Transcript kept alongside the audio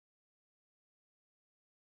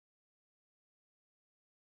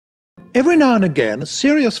Every now and again,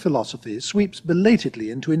 serious philosophy sweeps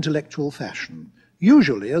belatedly into intellectual fashion,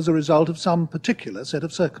 usually as a result of some particular set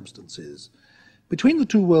of circumstances. Between the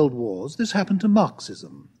two world wars, this happened to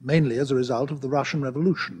Marxism, mainly as a result of the Russian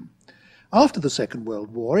Revolution. After the Second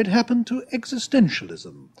World War, it happened to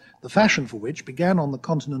existentialism, the fashion for which began on the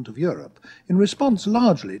continent of Europe, in response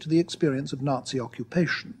largely to the experience of Nazi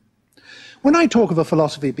occupation. When I talk of a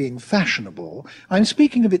philosophy being fashionable, I'm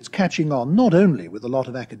speaking of its catching on not only with a lot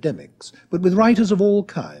of academics, but with writers of all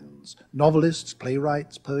kinds, novelists,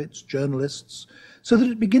 playwrights, poets, journalists, so that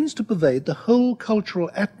it begins to pervade the whole cultural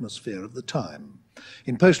atmosphere of the time.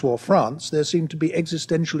 In post-war France, there seemed to be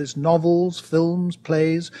existentialist novels, films,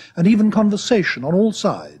 plays, and even conversation on all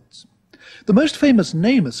sides. The most famous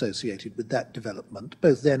name associated with that development,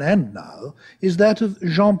 both then and now, is that of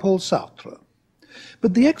Jean-Paul Sartre.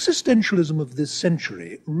 But the existentialism of this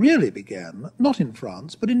century really began not in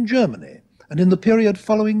France, but in Germany, and in the period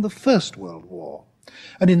following the First World War.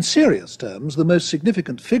 And in serious terms, the most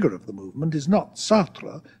significant figure of the movement is not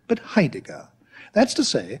Sartre, but Heidegger. That's to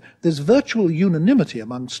say, there's virtual unanimity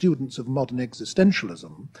among students of modern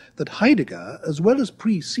existentialism that Heidegger, as well as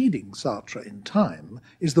preceding Sartre in time,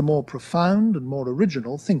 is the more profound and more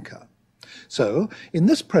original thinker. So, in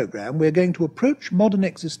this program, we're going to approach modern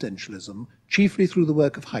existentialism chiefly through the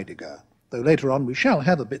work of Heidegger, though later on we shall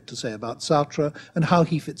have a bit to say about Sartre and how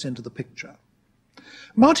he fits into the picture.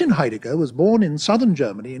 Martin Heidegger was born in southern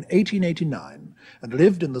Germany in 1889 and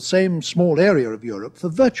lived in the same small area of Europe for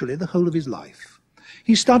virtually the whole of his life.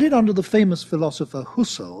 He studied under the famous philosopher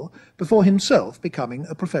Husserl before himself becoming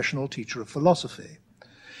a professional teacher of philosophy.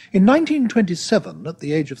 In 1927, at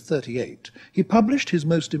the age of 38, he published his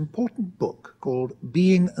most important book called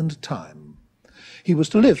Being and Time. He was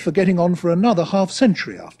to live for getting on for another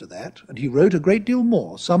half-century after that, and he wrote a great deal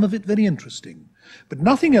more, some of it very interesting. But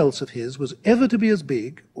nothing else of his was ever to be as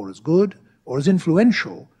big, or as good, or as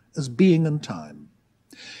influential as Being and Time.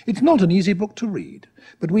 It's not an easy book to read,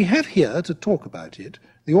 but we have here to talk about it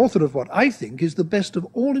the author of what I think is the best of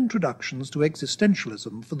all introductions to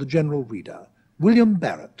existentialism for the general reader, William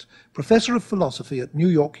Barrett, professor of philosophy at New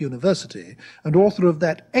York University and author of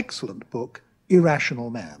that excellent book, Irrational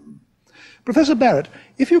Man. Professor Barrett,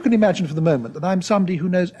 if you can imagine for the moment that I'm somebody who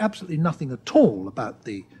knows absolutely nothing at all about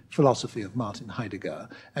the philosophy of Martin Heidegger,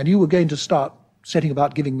 and you were going to start setting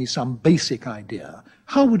about giving me some basic idea,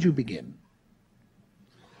 how would you begin?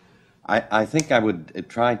 I think I would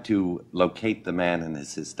try to locate the man in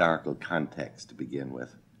his historical context to begin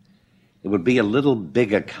with. It would be a little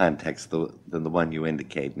bigger context than the one you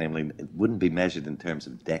indicate, namely it wouldn't be measured in terms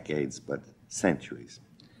of decades but centuries.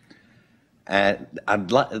 And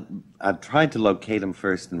I'd try to locate him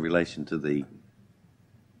first in relation to the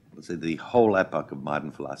whole epoch of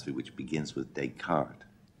modern philosophy, which begins with Descartes.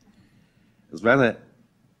 It was rather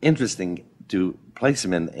interesting to place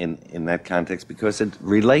him in that context because it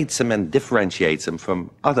relates him and differentiates him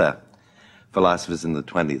from other philosophers in the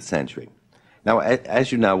 20th century. Now,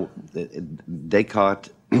 as you know, Descartes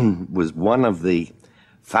was one of the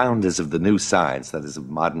founders of the new science, that is, of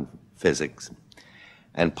modern physics.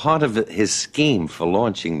 And part of his scheme for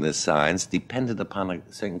launching this science depended upon a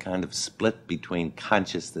certain kind of split between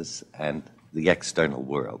consciousness and the external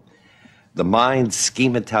world. The mind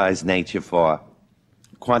schematized nature for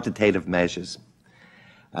quantitative measures,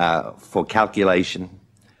 for calculation,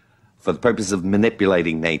 for the purpose of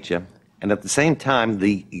manipulating nature, and at the same time,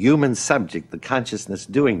 the human subject, the consciousness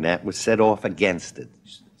doing that, was set off against it.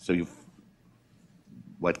 So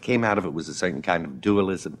what came out of it was a certain kind of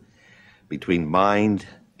dualism between mind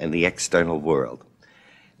and the external world.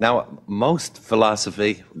 Now, most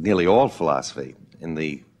philosophy, nearly all philosophy in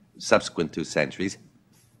the subsequent 2 centuries,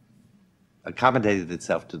 accommodated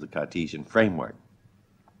itself to the Cartesian framework.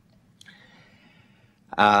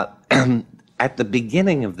 At the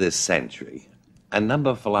beginning of this century, a number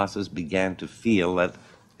of philosophers began to feel that,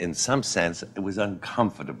 in some sense, it was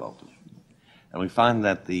uncomfortable. And we find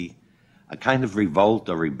that a kind of revolt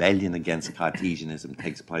or rebellion against Cartesianism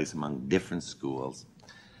takes place among different schools,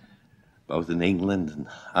 both in England and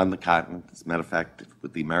on the continent, as a matter of fact,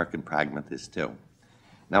 with the American pragmatists too.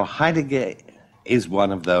 Now, Heidegger is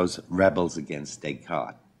one of those rebels against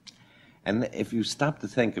Descartes. And if you stop to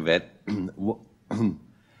think of it,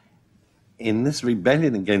 in this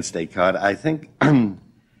rebellion against Descartes, I think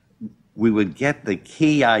we would get the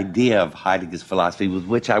key idea of Heidegger's philosophy with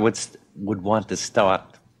which I would want to start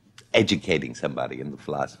educating somebody in the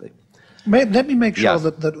philosophy. Let me make sure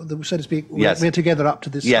that, so to speak, we're together up to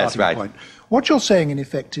this starting point. What you're saying, in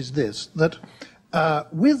effect, is this, that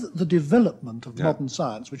with the development of modern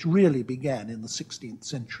science, which really began in the 16th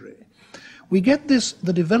century, we get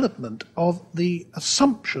the development of the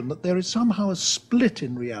assumption that there is somehow a split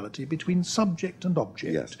in reality between subject and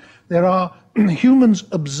object. Yes. There are humans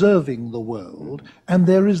observing the world, and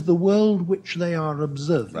there is the world which they are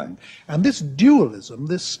observing. Right. And this dualism,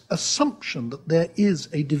 this assumption that there is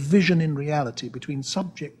a division in reality between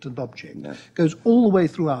subject and object, goes all the way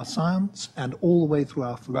through our science and all the way through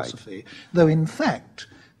our philosophy, though in fact,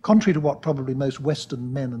 contrary to what probably most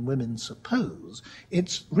Western men and women suppose,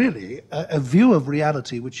 it's really a view of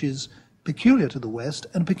reality which is peculiar to the West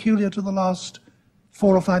and peculiar to the last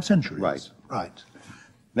 4 or 5 centuries. Right. Right.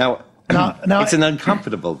 Now it's an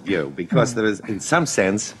uncomfortable view because there is, in some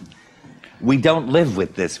sense, we don't live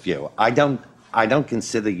with this view. I don't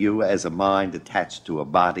consider you as a mind attached to a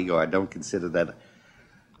body, or I don't consider that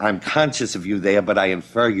I'm conscious of you there, but I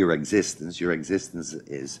infer your existence. Your existence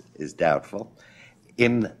is doubtful.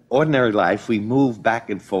 In ordinary life, we move back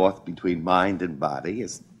and forth between mind and body in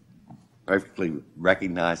perfectly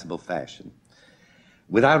recognizable fashion,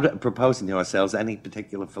 without proposing to ourselves any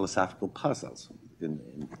particular philosophical puzzles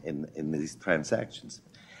in these transactions.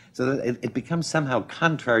 So that it becomes somehow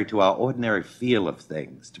contrary to our ordinary feel of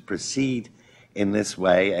things to proceed in this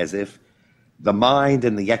way, as if the mind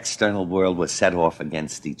and the external world were set off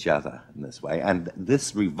against each other in this way. And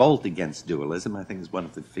this revolt against dualism, I think, is one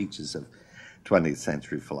of the features of 20th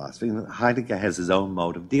century philosophy, and Heidegger has his own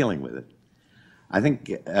mode of dealing with it. I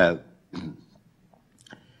think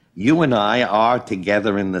you and I are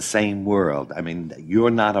together in the same world. I mean,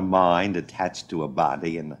 you're not a mind attached to a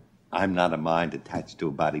body, and I'm not a mind attached to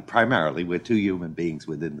a body. Primarily, we're two human beings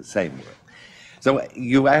within the same world. So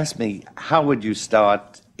you asked me, how would you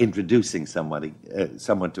start introducing someone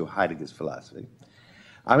to Heidegger's philosophy?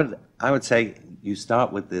 I would say you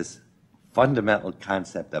start with this fundamental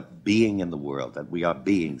concept of being in the world, that we are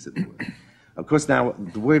beings in the world. Of course, now,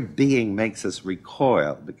 the word being makes us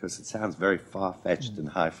recoil because it sounds very far-fetched and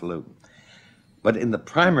highfalutin. But in the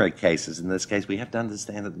primary cases, in this case, we have to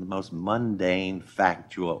understand it in the most mundane,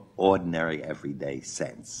 factual, ordinary, everyday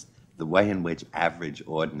sense, the way in which average,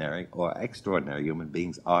 ordinary, or extraordinary human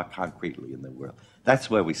beings are concretely in the world. That's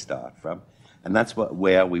where we start from. And that's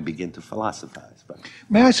where we begin to philosophize.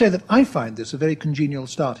 May I say that I find this a very congenial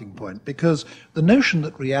starting point, because the notion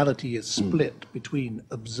that reality is split between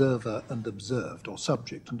observer and observed, or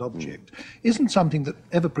subject and object, isn't something that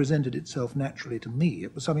ever presented itself naturally to me.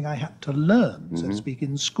 It was something I had to learn, so to speak,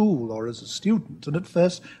 in school or as a student. And at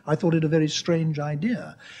first I thought it a very strange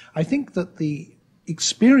idea. I think that the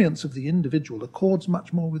experience of the individual accords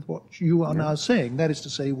much more with what you are now saying. That is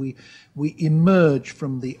to say, we emerge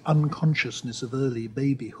from the unconsciousness of early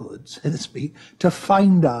babyhood, so to speak, to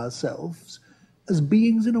find ourselves as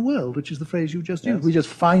beings in a world, which is the phrase you just used. We just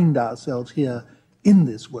find ourselves here in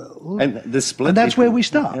this world, and that's where we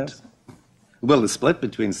start. Yes. Well, the split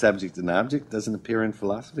between subject and object doesn't appear in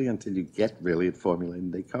philosophy until you get really at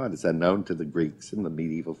formulating Descartes. It's unknown to the Greeks and the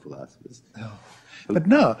medieval philosophers. Oh. But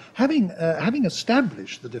now, having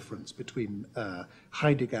established the difference between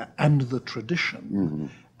Heidegger and the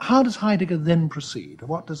tradition, how does Heidegger then proceed?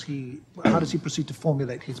 How does he proceed to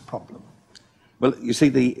formulate his problem? Well, you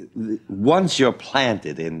see, once you're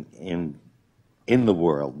planted in the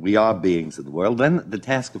world, we are beings of the world, then the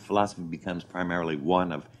task of philosophy becomes primarily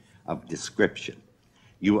one of description.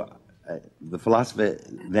 The philosopher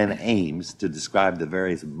then aims to describe the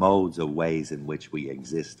various modes or ways in which we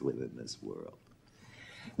exist within this world.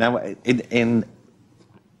 Now, in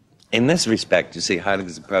this respect, you see,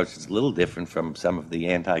 Heidegger's approach is a little different from some of the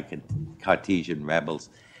anti-Cartesian rebels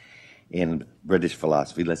in British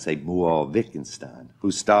philosophy, let's say Moore or Wittgenstein,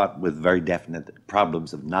 who start with very definite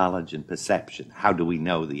problems of knowledge and perception. How do we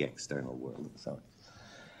know the external world and so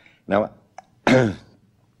on? Now,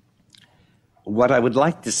 what I would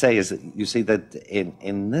like to say is that you see that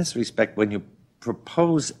in this respect, when you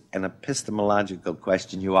propose an epistemological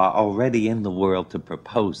question, you are already in the world to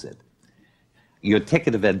propose it. Your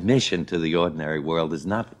ticket of admission to the ordinary world is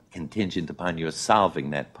not contingent upon your solving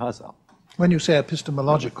that puzzle. When you say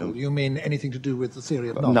epistemological, you mean anything to do with the theory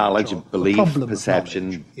of knowledge? Knowledge, or belief, problem perception,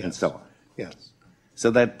 of knowledge. and so on. Yes. So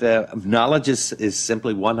that knowledge is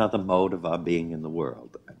simply one other mode of our being in the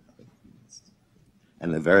world.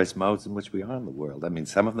 And the various modes in which we are in the world. I mean,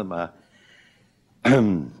 some of them are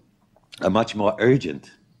much more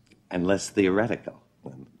urgent and less theoretical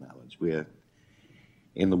than knowledge. We're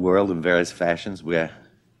in the world in various fashions. We're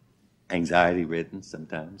anxiety-ridden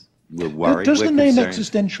sometimes. We're worried. Does the name concerned.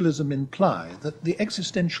 existentialism imply that the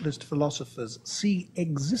existentialist philosophers see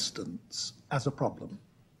existence as a problem?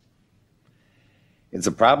 It's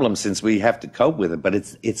a problem since we have to cope with it, but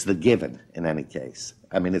it's the given in any case.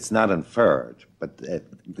 I mean, it's not inferred, but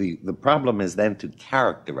the problem is then to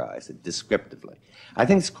characterize it descriptively. I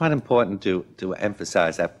think it's quite important to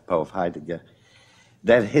emphasize, apropos of Heidegger,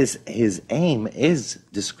 that his aim is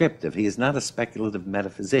descriptive. He is not a speculative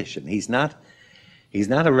metaphysician. He's not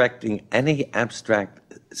erecting any abstract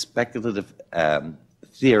speculative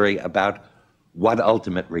theory about what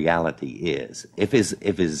ultimate reality is. If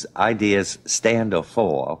his ideas stand or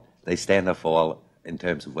fall, they stand or fall in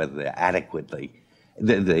terms of whether they adequately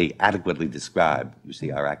describe, you see,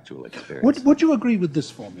 our actual experience. Would you agree with this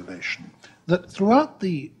formulation, that throughout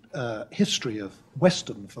the history of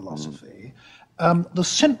Western philosophy, the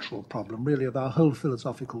central problem, really, of our whole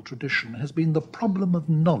philosophical tradition has been the problem of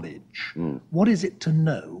knowledge. What is it to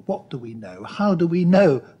know? What do we know? How do we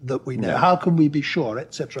know that we know? Yeah. How can we be sure,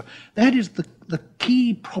 etc.? That is the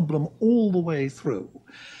key problem all the way through.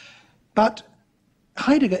 But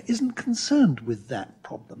Heidegger isn't concerned with that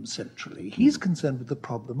problem centrally. He's concerned with the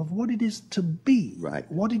problem of what it is to be, Right.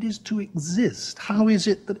 what it is to exist. How is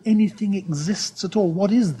it that anything exists at all?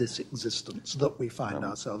 What is this existence that we find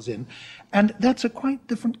ourselves in? And that's a quite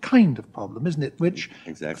different kind of problem, isn't it? Which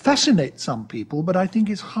Exactly. fascinates some people, but I think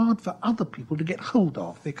is hard for other people to get hold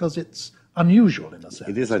of because it's unusual in a sense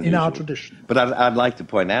It is unusual in our tradition. But I'd like to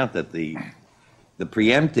point out that the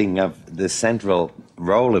preempting of the central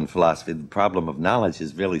role in philosophy, the problem of knowledge,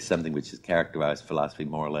 is really something which has characterized philosophy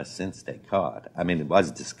more or less since Descartes. I mean, it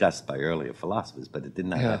was discussed by earlier philosophers, but it did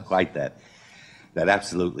not have quite that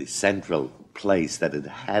absolutely central place that it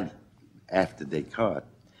had after Descartes.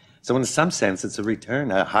 So in some sense, it's a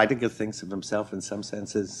return. Heidegger thinks of himself in some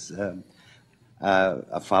sense as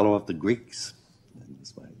a follower of the Greeks.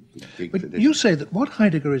 That's why the Greek But tradition. you say that what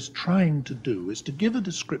Heidegger is trying to do is to give a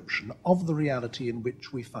description of the reality in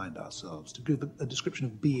which we find ourselves, to give a description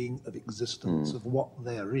of being, of existence, of what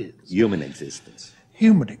there is. Human existence.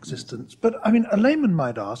 Human existence. But, I mean, a layman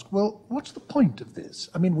might ask, well, what's the point of this?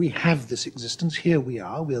 I mean, we have this existence. Here we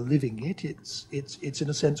are. We're living it. It's in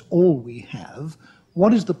a sense, all we have.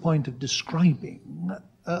 What is the point of describing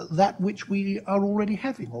that which we are already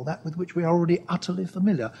having, or that with which we are already utterly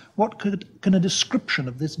familiar? What can a description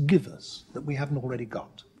of this give us that we haven't already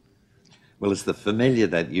got? Well, it's the familiar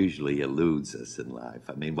that usually eludes us in life.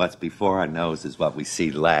 I mean, what's before our nose is what we see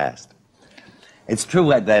last. It's true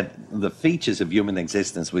that the features of human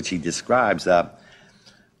existence which he describes are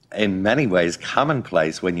in many ways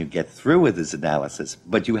commonplace when you get through with his analysis,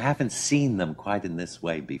 but you haven't seen them quite in this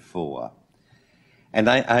way before. And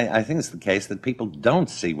I think it's the case that people don't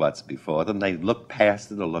see what's before them. They look past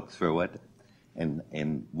it or look through it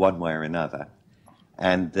in one way or another.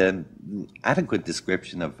 And adequate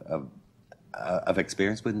description of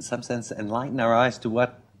experience would, in some sense, enlighten our eyes to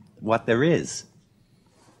what there is,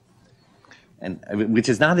 and which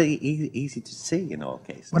is not easy to see in all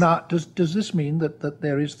cases. Well, now, does this mean that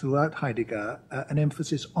there is throughout Heidegger an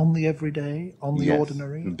emphasis on the everyday, on the Yes,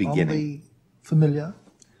 ordinary, the beginning. on the familiar?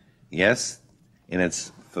 Yes, in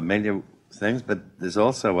its familiar things, but there's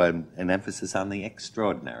also an emphasis on the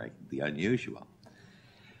extraordinary, the unusual.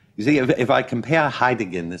 You see, if I compare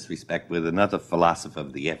Heidegger in this respect with another philosopher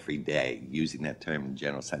of the everyday, using that term in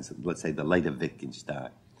general sense, let's say the later Wittgenstein,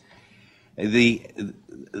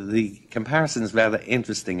 the comparison is rather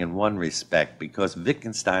interesting in one respect, because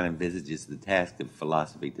Wittgenstein envisages the task of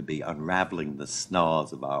philosophy to be unraveling the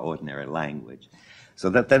snarls of our ordinary language, so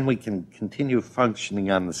that then we can continue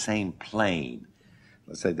functioning on the same plane,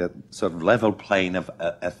 let's say that sort of level plane of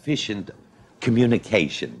efficient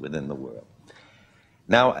communication within the world.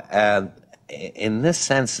 Now, in this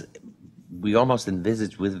sense, we almost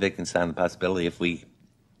envisage with Wittgenstein the possibility if we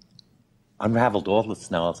unraveled all the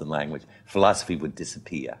snarls in language, philosophy would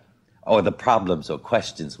disappear, or the problems or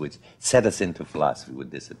questions which set us into philosophy would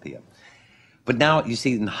disappear. But now, you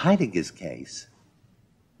see, in Heidegger's case,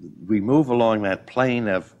 we move along that plane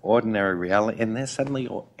of ordinary reality, and there's suddenly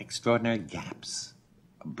extraordinary gaps,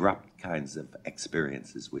 abrupt kinds of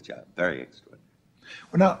experiences which are very extraordinary.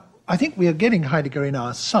 Well, now, I think we are getting Heidegger in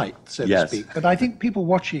our sight, so Yes. to speak, but I think people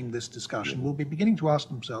watching this discussion will be beginning to ask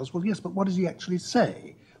themselves, well, yes, but what does he actually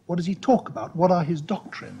say? What does he talk about? What are his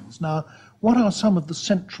doctrines? Now, what are some of the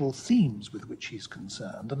central themes with which he's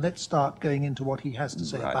concerned? And let's start going into what he has to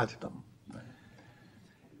say Right. about them.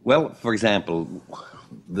 Well, for example,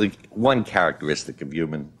 the one characteristic of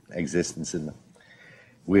human existence, and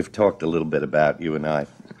we've talked a little bit about, you and I,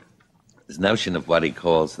 this notion of what he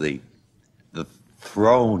calls the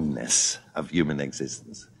thrownness of human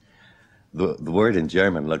existence. The word in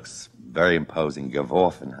German looks very imposing,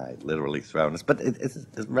 Geworfenheit, literally thrownness, but it's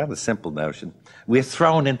a rather simple notion. We're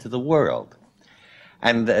thrown into the world.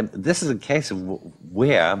 And this is a case of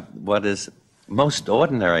where what is most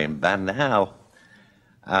ordinary and banal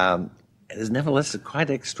is nevertheless a quite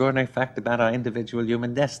extraordinary fact about our individual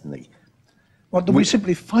human destiny. Well, we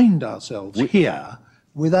simply find ourselves here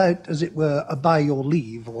without, as it were, a by your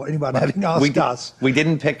leave or anyone having asked us. We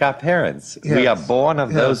didn't pick our parents. Yes. We are born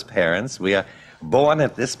of those parents. We are born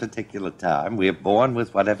at this particular time. We are born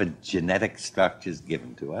with whatever genetic structure is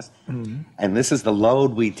given to us. Mm-hmm. And this is the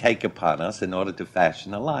load we take upon us in order to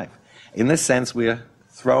fashion a life. In this sense, we are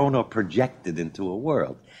thrown or projected into a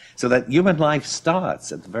world. So that human life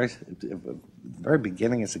starts at the very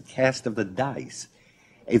beginning as a cast of the dice.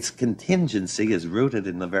 Its contingency is rooted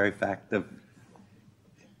in the very fact of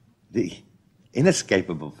the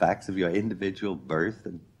inescapable facts of your individual birth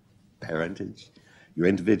and parentage, your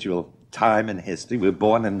individual time in history. We're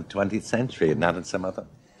born in the 20th century and not in some other.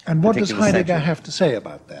 And what does Heidegger century. have to say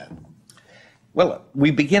about that? Well,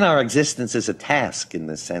 we begin our existence as a task in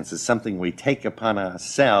this sense, as something we take upon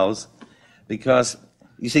ourselves, because,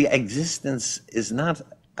 you see, existence is not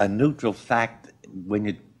a neutral fact when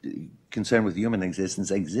you're concerned with human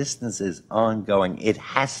existence. Existence is ongoing. It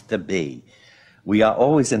has to be. We are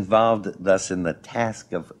always involved, thus, in the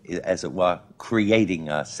task of, as it were, creating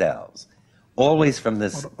ourselves. Always from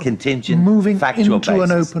this contingent, moving factual into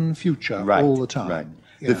basis. an open future all the time. Right.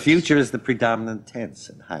 Yes. The future is the predominant tense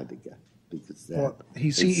in Heidegger. Because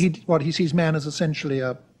he sees man as essentially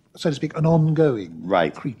a, so to speak, an ongoing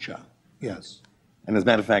creature. Yes. And as a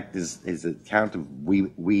matter of fact, his account of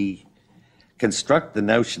we construct the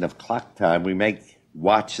notion of clock time. We make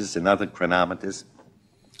watches and other chronometers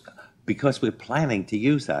because we're planning to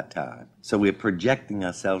use our time. So we're projecting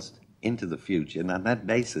ourselves into the future, and on that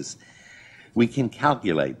basis, we can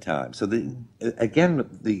calculate time. So the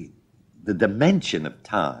dimension of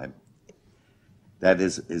time that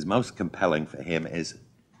is most compelling for him is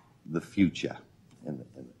the future,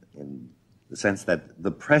 in the sense that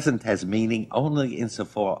the present has meaning only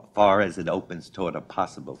insofar as it opens toward a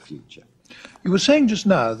possible future. You were saying just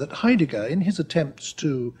now that Heidegger, in his attempts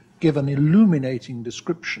to give an illuminating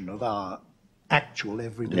description of our actual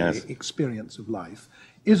everyday experience of life,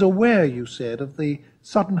 is aware, you said, of the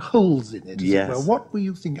sudden holes in it. Yes. Well, what were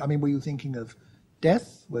you thinking? I mean, were you thinking of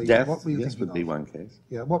death? Death, what were you yes, thinking would be of? one case.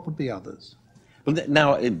 Yeah, what would be others? Well,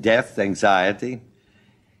 now, death, anxiety,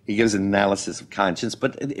 he gives an analysis of conscience.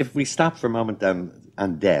 But if we stop for a moment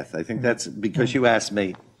on death, I think that's because you asked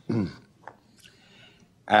me,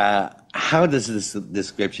 how does this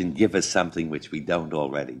description give us something which we don't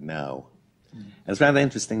already know? And it's rather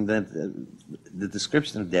interesting that the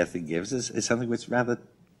description of death he gives is something which rather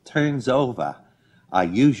turns over our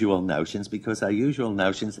usual notions, because our usual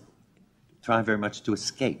notions try very much to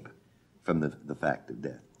escape from the fact of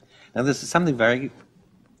death. Now, this is something very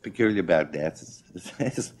peculiar about death.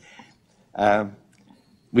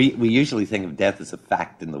 We usually think of death as a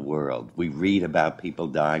fact in the world. We read about people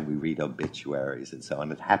dying, we read obituaries and so on.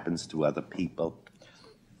 It happens to other people.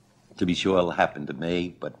 To be sure, it'll happen to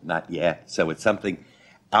me, but not yet. So it's something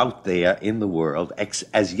out there in the world,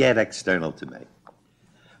 as yet external to me.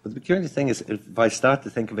 But the peculiar thing is, if I start to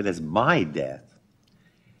think of it as my death,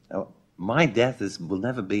 now, my death will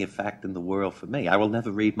never be a fact in the world for me. I will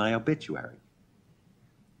never read my obituary,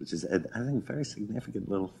 which is, I think, a very significant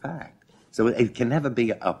little fact. So it can never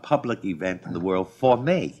be a public event in the world for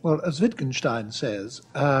me. Well, as Wittgenstein says,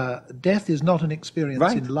 death is not an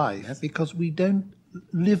experience in life because we don't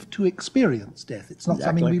live to experience death. It's not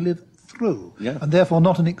something we live through, and therefore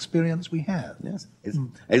not an experience we have. Yes,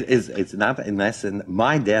 it's not unless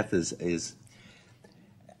my death is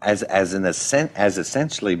as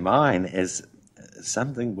essentially mine is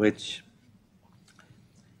something which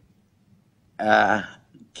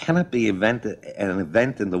cannot be an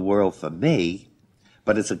event in the world for me,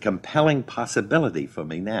 but it's a compelling possibility for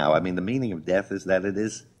me now. I mean, the meaning of death is that it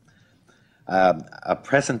is a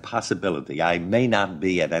present possibility. I may not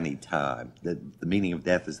be at any time. The meaning of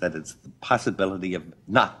death is that it's the possibility of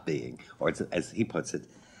not being, or it's, as he puts it,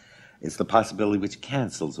 it's the possibility which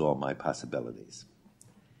cancels all my possibilities.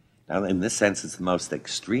 Now, in this sense, it's the most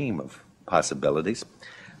extreme of possibilities,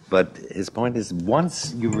 but his point is,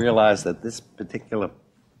 once you realize that this particular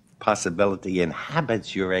possibility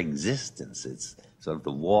inhabits your existence, it's sort of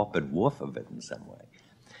the warp and woof of it in some way,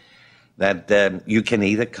 that you can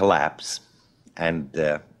either collapse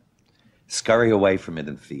and scurry away from it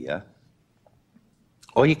in fear,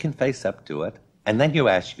 or you can face up to it, and then you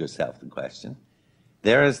ask yourself the question,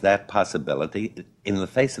 there is that possibility. In the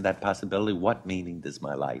face of that possibility, what meaning does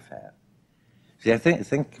my life have? See, I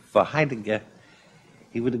think for Heidegger,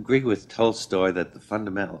 he would agree with Tolstoy that the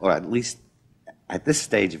fundamental, or at least at this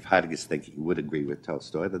stage of Heidegger's thinking, he would agree with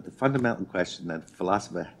Tolstoy that the fundamental question that the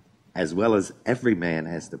philosopher, as well as every man,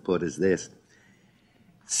 has to put is this: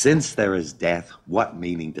 since there is death, what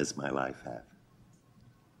meaning does my life have?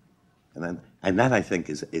 And that, I think,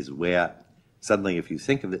 is where suddenly, if you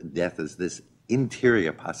think of death as this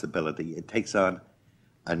interior possibility, it takes on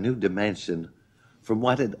a new dimension from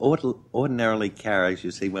what it ordinarily carries.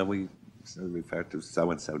 You see, when we refer to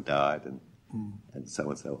so-and-so died and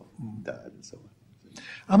so-and-so died and so on.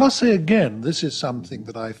 I must say again, this is something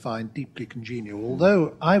that I find deeply congenial.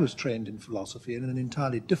 Although I was trained in philosophy in an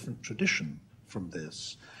entirely different tradition from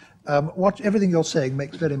this, everything you're saying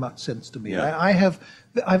makes very much sense to me. Yeah.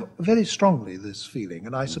 I've very strongly this feeling,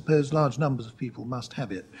 and I suppose large numbers of people must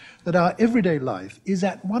have it, that our everyday life is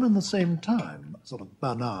at one and the same time sort of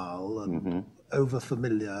banal and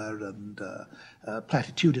over-familiar and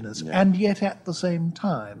platitudinous, and yet at the same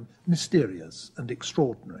time mysterious and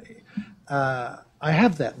extraordinary. I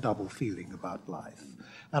have that double feeling about life.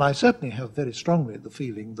 And I certainly have very strongly the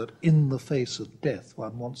feeling that in the face of death,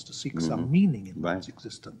 one wants to seek some meaning in one's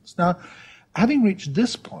existence. Now, having reached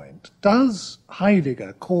this point, does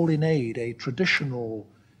Heidegger call in aid a traditional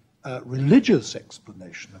religious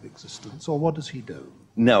explanation of existence, or what does he do?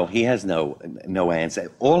 No, he has no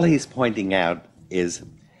answer. All he's pointing out is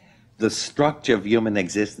the structure of human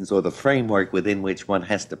existence, or the framework within which one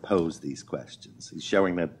has to pose these questions. He's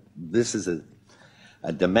showing that this is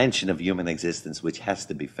a dimension of human existence which has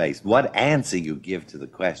to be faced. What answer you give to the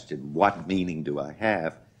question, what meaning do I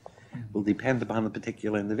have, will depend upon the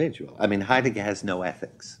particular individual. I mean, Heidegger has no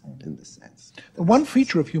ethics in this sense. The one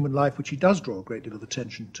feature of human life which he does draw a great deal of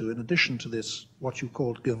attention to, in addition to this, what you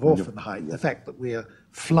called Geworfenheit, the fact that we are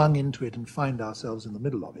flung into it and find ourselves in the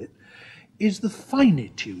middle of it, is the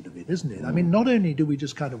finitude of it, isn't it? I mean, not only do we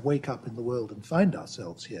just kind of wake up in the world and find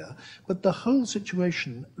ourselves here, but the whole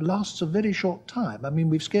situation lasts a very short time. I mean,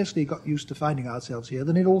 we've scarcely got used to finding ourselves here,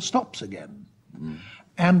 then it all stops again.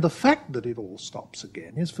 And the fact that it all stops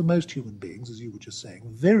again is, for most human beings, as you were just saying,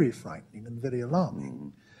 very frightening and very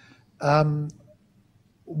alarming. How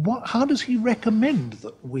does he recommend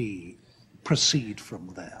that we proceed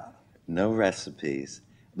from there? No recipes.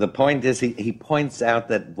 The point is, he points out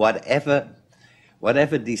that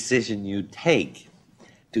whatever decision you take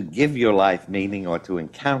to give your life meaning or to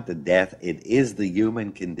encounter death, it is the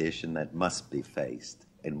human condition that must be faced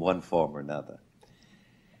in one form or another.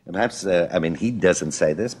 And perhaps, I mean, he doesn't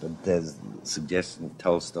say this, but there's a suggestion of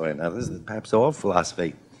Tolstoy and others that perhaps all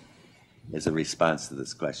philosophy is a response to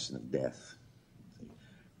this question of death.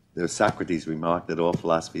 Socrates remarked that all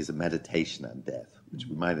philosophy is a meditation on death, which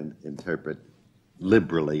we might interpret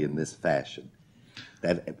liberally in this fashion,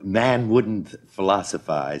 that man wouldn't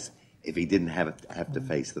philosophize if he didn't have to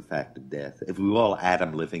face the fact of death. If we were all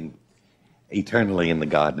Adam living eternally in the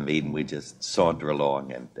Garden of Eden, we just saunter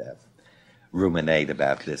along and ruminate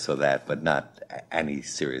about this or that, but not any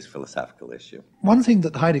serious philosophical issue. One thing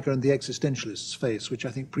that Heidegger and the existentialists face, which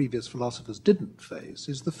I think previous philosophers didn't face,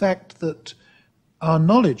 is the fact that our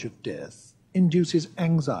knowledge of death induces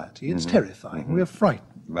anxiety. It's terrifying. We're frightened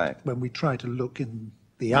when we try to look in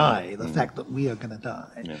the eye the fact that we are going to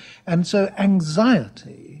die. And so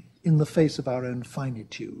anxiety in the face of our own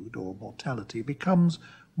finitude or mortality becomes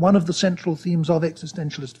one of the central themes of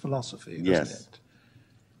existentialist philosophy, doesn't it?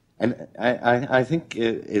 And I think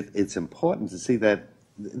it's important to see that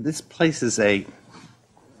this places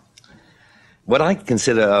what I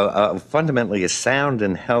consider fundamentally a sound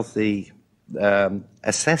and healthy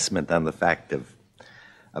assessment on the fact of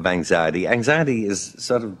anxiety. Anxiety is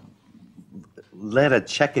sort of led a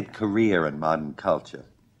checkered career in modern culture.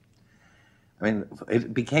 I mean,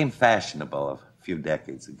 it became fashionable a few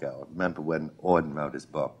decades ago. Remember when Auden wrote his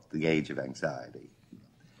book, The Age of Anxiety?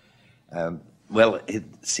 Well, it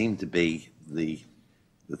seemed to be the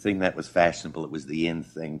thing that was fashionable. It was the in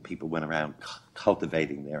thing. People went around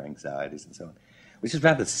cultivating their anxieties and so on, which is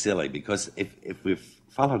rather silly, because if we've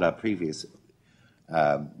followed our previous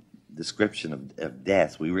description of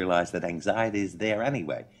death, we realize that anxiety is there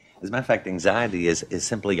anyway. As a matter of fact, anxiety is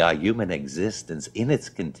simply our human existence in its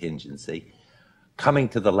contingency coming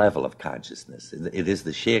to the level of consciousness. It is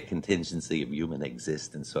the sheer contingency of human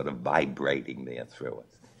existence sort of vibrating there through it.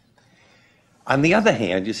 On the other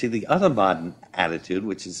hand, you see the other modern attitude,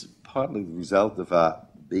 which is partly the result of our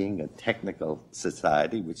being a technical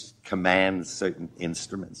society which commands certain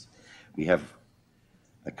instruments. We have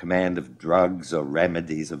a command of drugs or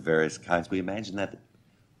remedies of various kinds. We imagine that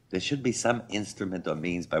there should be some instrument or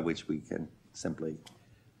means by which we can simply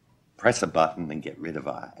press a button and get rid of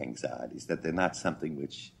our anxieties, that they're not something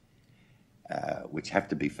which have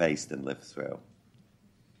to be faced and lived through.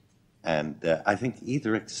 And I think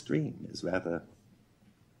either extreme is rather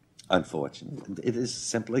unfortunate. It is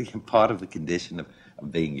simply part of the condition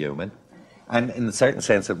of being human. And in a certain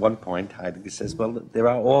sense, at one point, Heidegger says, well, there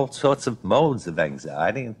are all sorts of modes of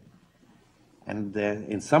anxiety, and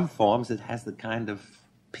in some forms it has the kind of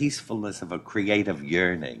peacefulness of a creative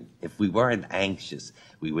yearning. If we weren't anxious,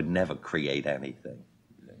 we would never create anything.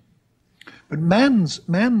 But man's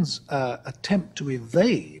attempt to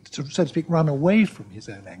evade, to, so to speak, run away from his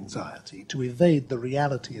own anxiety, to evade the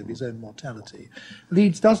reality of his own mortality,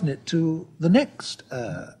 leads, doesn't it, to the next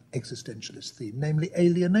existentialist theme, namely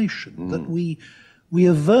alienation, that we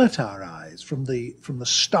avert our eyes from the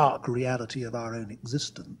stark reality of our own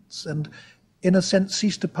existence and, in a sense,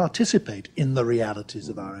 cease to participate in the realities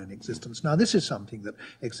of our own existence. Now, this is something that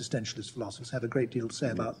existentialist philosophers have a great deal to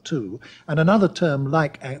say about too, and another term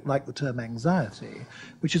like the term anxiety,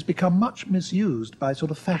 which has become much misused by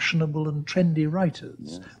sort of fashionable and trendy writers.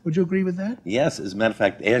 Yes. Would you agree with that? Yes, as a matter of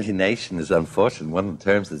fact, alienation is unfortunately one of the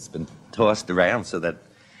terms that's been tossed around so that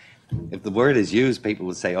if the word is used, people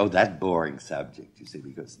will say, oh, that boring subject, you see,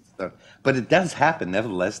 because it's not. But it does happen,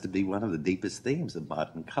 nevertheless, to be one of the deepest themes of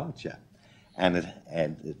modern culture. And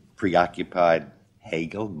it preoccupied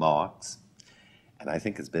Hegel, Marx, and I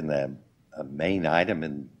think it's been a main item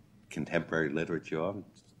in contemporary literature of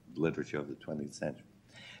the 20th century.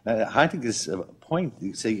 Now, Heidegger's point,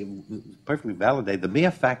 you see, perfectly validated. The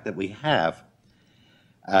mere fact that we have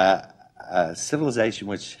a civilization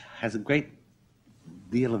which has a great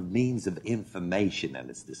deal of means of information at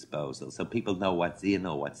its disposal, so people know what's in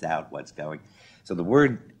or what's out, what's going. So the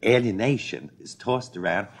word alienation is tossed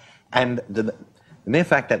around. And the mere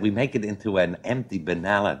fact that we make it into an empty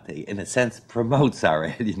banality, in a sense, promotes our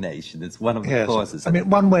alienation. It's one of the causes. I mean,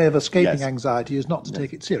 one way of escaping anxiety is not to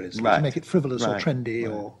take it seriously, to make it frivolous or trendy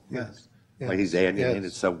or... Yes. Well, he's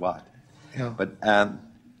alienated, so what? Yeah.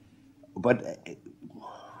 But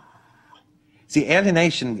see,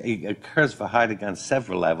 alienation occurs for Heidegger on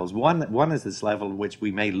several levels. One is this level in which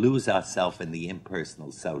we may lose ourselves in the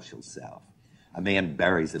impersonal social self. A man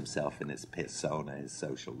buries himself in his persona, his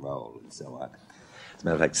social role, and so on. As a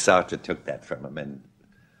matter of fact, Sartre took that from him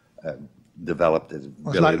and developed it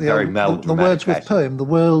really very melodramatic. The Wordsworth poem, "The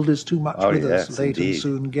world is too much with us, yes, late indeed. and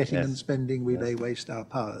soon, getting and spending, we lay waste our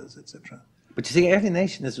powers," etc. But you see,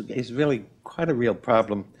 alienation is really quite a real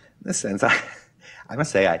problem. In this sense, I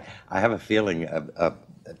must say, I have a feeling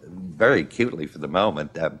very acutely for the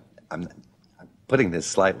moment. I'm putting this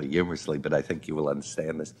slightly humorously, but I think you will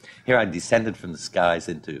understand this. Here I descended from the skies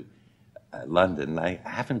into London, and I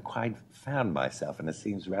haven't quite found myself, and it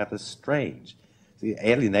seems rather strange. The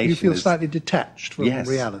alienation You feel slightly detached from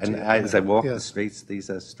reality. And as I walk the streets, these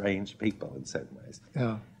are strange people in certain ways.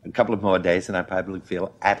 Yeah. A couple of more days, and I probably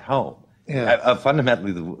feel at home. Yeah.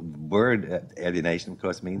 Fundamentally, the word alienation, of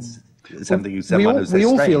course, means something you someone who's we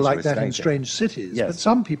all strange feel like that stranger. in strange cities, Yes. but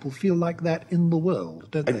some people feel like that in the world,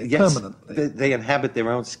 don't they? Yes, permanently. they inhabit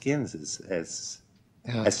their own skins as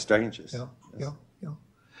strangers. Yeah.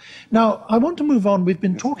 Now, I want to move on. We've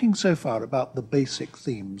been talking so far about the basic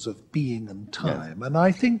themes of being and time, and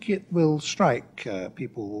I think it will strike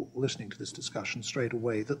people listening to this discussion straight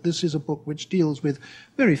away that this is a book which deals with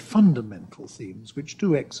very fundamental themes which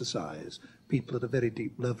do exercise people at a very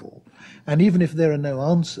deep level. And even if there are no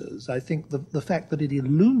answers, I think the fact that it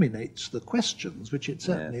illuminates the questions, which it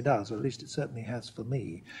certainly does, or at least it certainly has for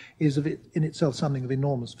me, is in itself something of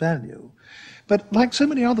enormous value. But like so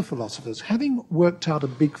many other philosophers, having worked out a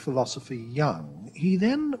big philosophy young, he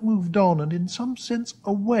then moved on and in some sense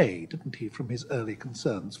away, didn't he, from his early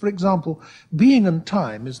concerns. For example, Being and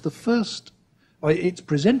Time is the first, or it's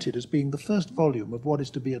presented as being the first volume of what is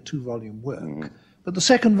to be a 2-volume work. But the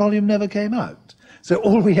second volume never came out. So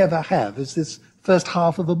all we ever have is this first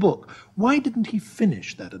half of a book. Why didn't he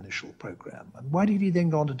finish that initial program? And why did he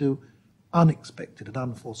then go on to do unexpected and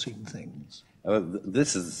unforeseen things?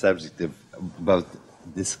 This is the subject of both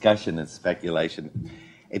discussion and speculation.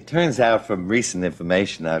 It turns out from recent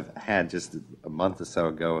information I've had just a month or so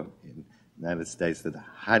ago in the United States that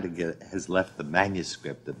Heidegger has left the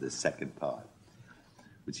manuscript of this second part,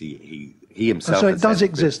 which he himself... So it does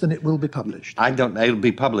exist and it will be published? I don't know. It'll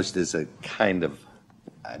be published as a kind of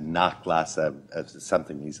a nachlass of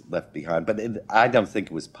something he's left behind, but I don't think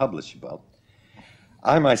it was publishable.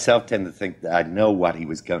 I myself tend to think that I know what he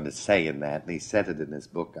was going to say in that, and he said it in his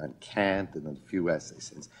book on Kant and in a few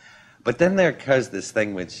essays. But then there occurs this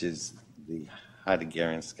thing which is the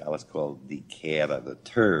Heideggerian scholars call the Kehre, the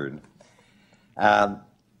turn.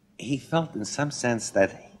 He felt in some sense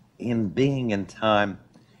that in Being and Time,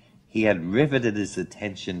 he had riveted his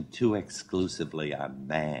attention too exclusively on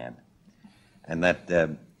man, and that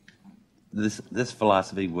this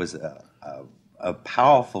philosophy was a a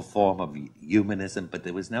powerful form of humanism, but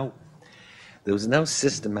there was no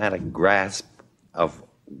systematic grasp of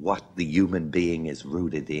what the human being is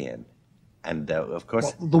rooted in. And of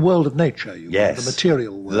course, the world of nature, you yes, mean, the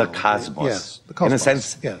material world. The cosmos. Yes, the cosmos. In a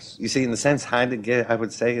sense, yes. You see, in a sense, Heidegger, I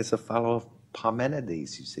would say, is a follower of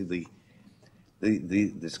Parmenides. You see,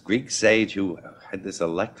 this Greek sage who had this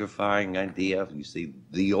electrifying idea of, you see,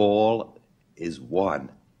 the all is one.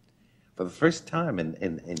 For the first time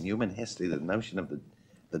in human history, the notion of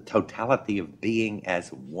the totality of being as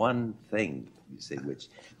one thing, you see,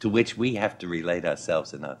 to which we have to relate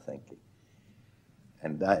ourselves in our thinking.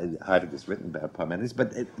 And Heidegger's written about Parmenides.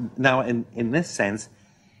 But now, in this sense,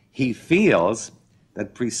 he feels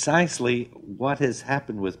that precisely what has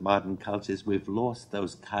happened with modern culture is we've lost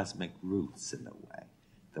those cosmic roots in a way,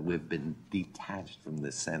 that we've been detached from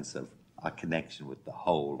this sense of our connection with the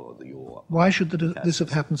whole or the all. Why should this have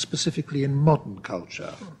happened specifically in modern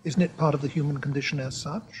culture? Isn't it part of the human condition as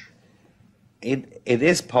such? It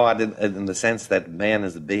is part in the sense that man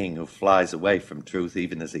is a being who flies away from truth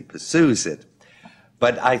even as he pursues it.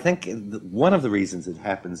 But I think one of the reasons it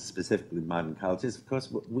happens specifically in modern culture is, of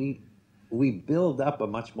course, we build up a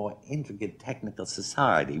much more intricate technical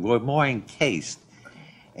society. We're more encased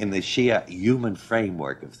in the sheer human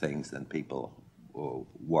framework of things than people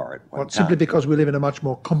were at one time. Simply because we live in a much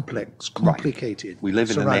more complex, complicated We live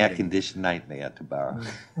in an air-conditioned nightmare, to borrow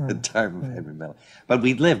the term of Henry Miller. But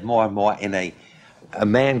we live more and more in a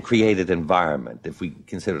man-created environment, if we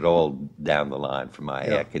consider it all down the line, from our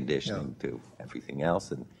air conditioning to everything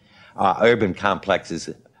else. And urban complexes,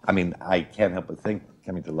 I mean, I can't help but think,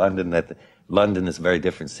 coming to London, that London is a very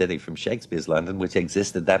different city from Shakespeare's London, which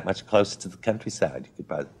existed that much closer to the countryside. You could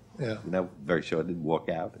probably, very shortly walk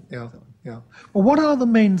out. And Well, what are the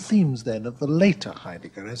main themes, then, of the later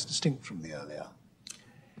Heidegger, as distinct from the earlier?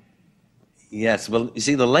 Yes, well, you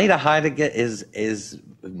see, the later Heidegger is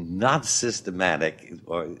not systematic,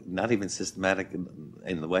 or not even systematic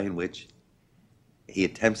in the way in which he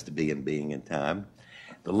attempts to be in Being and Time.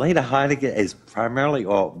 The later Heidegger is primarily,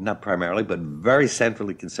 or not primarily, but very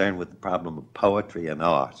centrally concerned with the problem of poetry and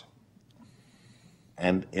art.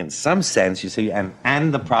 And in some sense, you see,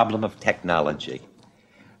 and the problem of technology.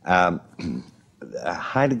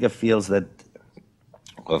 Heidegger feels that,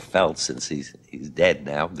 or felt, since he's dead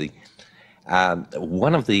now,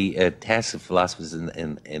 one of the tasks of philosophers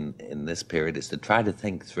in this period is to try to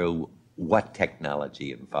think through what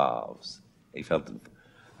technology involves. He felt that,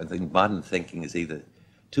 I think, modern thinking is either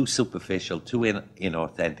too superficial, too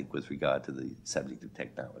inauthentic with regard to the subject of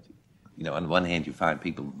technology. You know, on the one hand, you find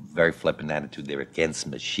people very flippant attitude, they're against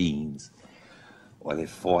machines, or they're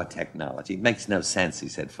for technology. It makes no sense, he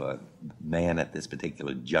said, for man at this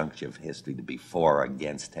particular juncture of history to be for or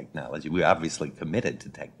against technology. We're obviously committed to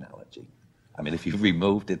technology. I mean, if you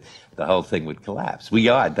removed it, the whole thing would collapse. We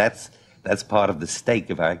are. That's part of the stake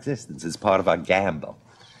of our existence. It's part of our gamble.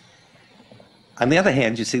 On the other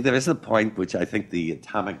hand, you see, there is a point which I think the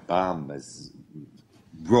atomic bomb has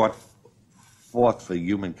brought forth for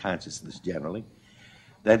human consciousness generally,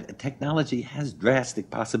 that technology has drastic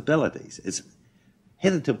possibilities.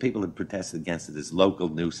 Hitherto, people have protested against it as local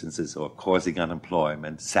nuisances or causing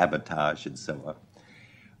unemployment, sabotage, and so on.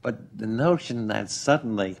 But the notion that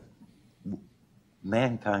suddenly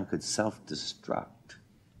mankind could self-destruct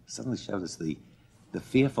suddenly showed us the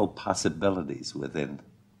fearful possibilities within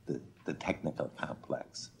the technical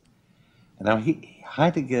complex. And now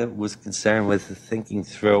Heidegger was concerned with thinking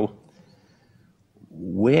through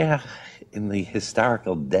where in the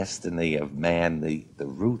historical destiny of man the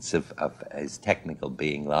roots of his technical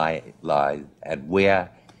being lie, and where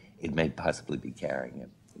it may possibly be carrying him,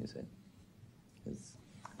 you see.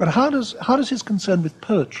 But how does his concern with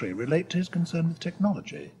poetry relate to his concern with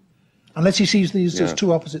technology? Unless he sees these as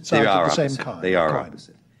two opposite sides of the same kind. They are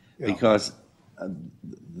opposite. Yeah. Because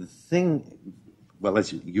the thing, well,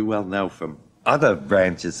 as you well know from other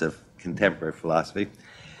branches of contemporary philosophy,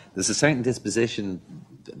 there's a certain disposition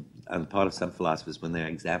on the part of some philosophers when they're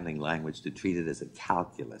examining language to treat it as a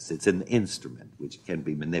calculus. It's an instrument which can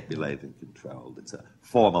be manipulated and controlled. It's a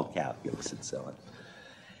formal calculus and so on.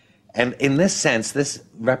 And in this sense, this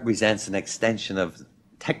represents an extension of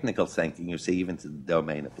technical thinking, you see, even to the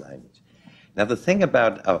domain of language. Now, the thing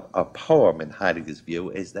about a poem, in Heidegger's view,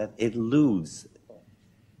 is that it eludes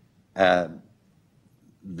the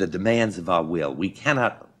demands of our will.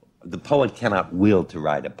 The poet cannot will to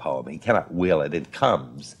write a poem. He cannot will it. It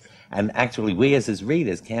comes. And actually, we as his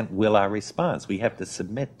readers can't will our response. We have to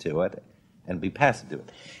submit to it and be passive to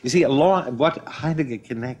it. You see, what Heidegger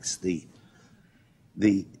connects the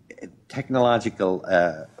technological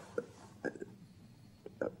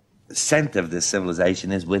scent of this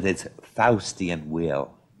civilization is with its Faustian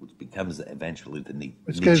will, which becomes eventually the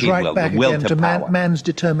Which goes Nietzschean right will, back the will again to man's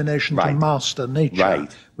determination to master nature,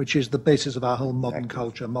 which is the basis of our whole modern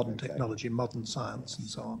culture, modern technology, modern science, and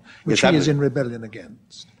so on, which he is in rebellion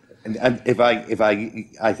against. And if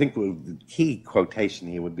I think the key quotation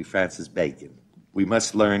here would be Francis Bacon. We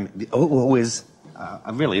must learn, who is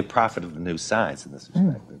really a prophet of the new science in this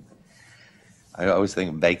respect. I always think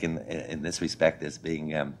of Bacon in this respect as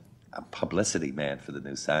being a publicity man for the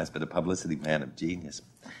new science, but a publicity man of genius.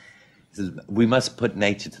 He says, we must put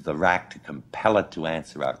nature to the rack to compel it to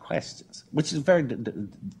answer our questions, which is a very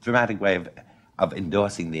dramatic way of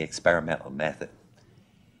endorsing the experimental method.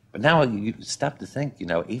 But now you stop to think,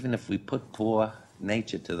 even if we put poor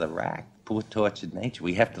nature to the rack, poor tortured nature,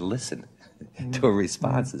 we have to listen to her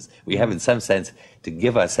responses. We have, in some sense, to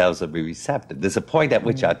give ourselves to be receptive. There's a point at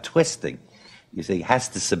which our twisting, you see, has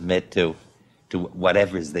to submit to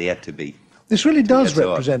whatever is there to be. This really does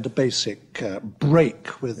represent a basic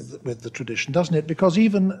break with the tradition, doesn't it? Because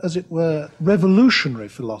even, as it were, revolutionary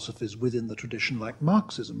philosophies within the tradition, like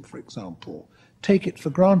Marxism, for example, take it for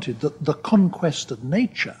granted that the conquest of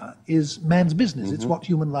nature is man's business. It's what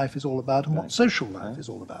human life is all about and what social life is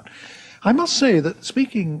all about. I must say that,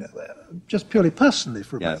 speaking just purely personally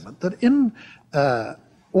for a moment, that in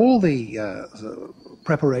all the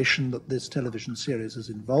preparation that this television series has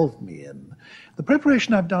involved me in, the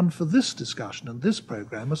preparation I've done for this discussion and this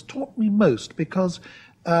program has taught me most, because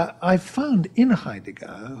I've found in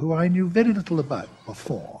Heidegger, who I knew very little about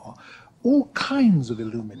before, all kinds of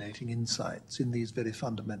illuminating insights in these very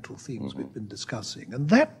fundamental themes we've been discussing. And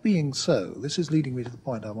that being so, this is leading me to the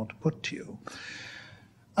point I want to put to you.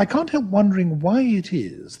 I can't help wondering why it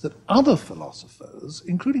is that other philosophers,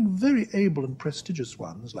 including very able and prestigious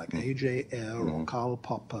ones like A.J. Ayer or Karl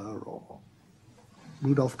Popper or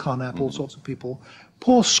Rudolf Carnap, all sorts of people,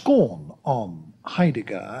 pour scorn on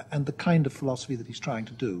Heidegger and the kind of philosophy that he's trying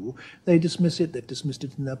to do. They dismiss it, they've dismissed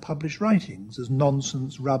it in their published writings as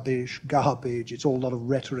nonsense, rubbish, garbage, it's all a lot of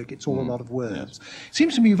rhetoric, it's all a lot of words. It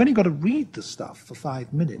seems to me you've only got to read the stuff for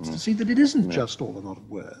 5 minutes to see that it isn't just all a lot of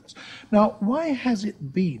words. Now, why has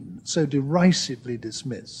it been so derisively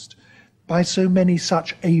dismissed by so many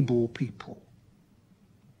such able people?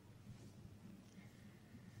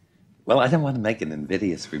 Well, I don't want to make an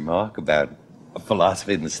invidious remark about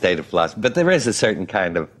philosophy and the state of philosophy, but there is a certain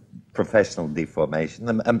kind of professional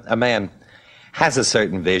deformation. A man has a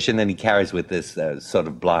certain vision, and he carries with this sort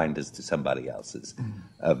of blinders to somebody else's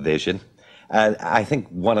vision. I think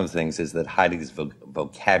one of the things is that Heidegger's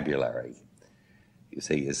vocabulary, you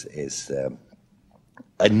see, is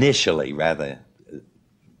initially rather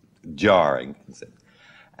jarring.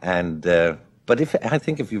 But I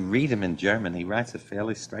think if you read him in German, he writes a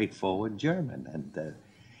fairly straightforward German, and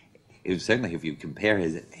certainly if you compare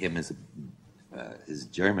his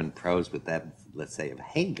German prose with that, let's say, of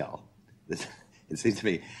Hegel, it seems to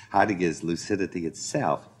me Heidegger's lucidity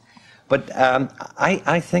itself. But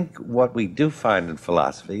I think what we do find in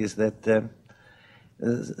philosophy is that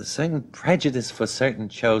there's a certain prejudice for certain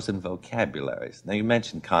chosen vocabularies. Now, you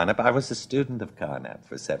mentioned Carnap. I was a student of Carnap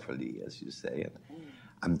for several years, you say,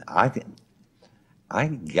 and I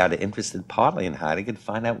got interested partly in Heidegger to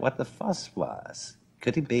find out what the fuss was.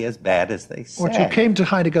 Could he be as bad as they said? What, you came to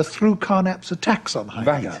Heidegger through Carnap's attacks on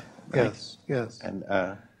Heidegger? Right. Yes. And,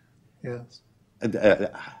 yes.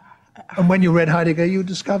 And when you read Heidegger, you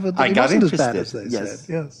discovered that he wasn't as bad as they said.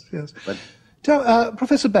 Yes. But, so,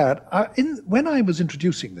 Professor Barrett, when I was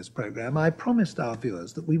introducing this program, I promised our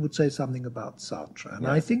viewers that we would say something about Sartre. And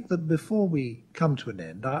I think that before we come to an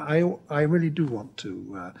end, I really do want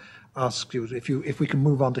to ask you if we can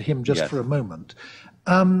move on to him just for a moment.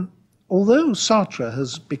 Although Sartre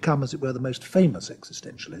has become, as it were, the most famous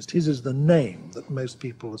existentialist, his is the name that most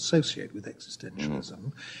people associate with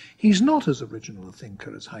existentialism, he's not as original a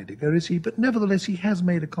thinker as Heidegger, is he? But nevertheless, he has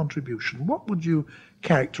made a contribution. What would you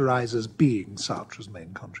characterize as being Sartre's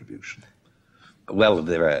main contribution? Well,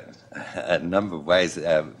 there are a number of ways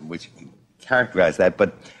which you can characterize that,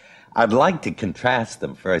 but I'd like to contrast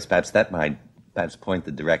them first. Perhaps that might point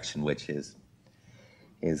the direction which his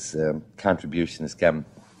contribution has come.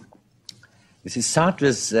 You see,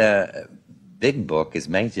 Sartre's big book, his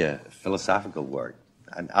major philosophical work,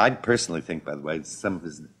 and I personally think, by the way, some of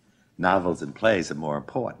his novels and plays are more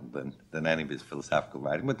important than any of his philosophical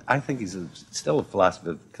writing, but I think he's still a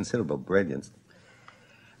philosopher of considerable brilliance.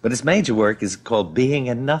 But his major work is called Being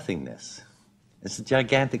and Nothingness. It's a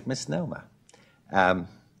gigantic misnomer.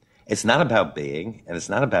 It's not about being, and it's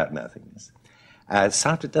not about nothingness.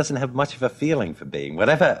 Sartre doesn't have much of a feeling for being.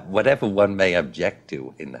 Whatever one may object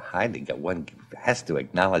to in Heidegger, one has to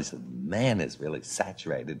acknowledge that man is really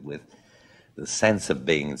saturated with the sense of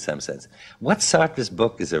being in some sense. What Sartre's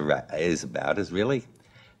book is about is really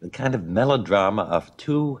the kind of melodrama of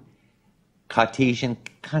two Cartesian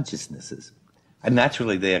consciousnesses. And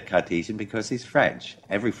naturally they are Cartesian because he's French.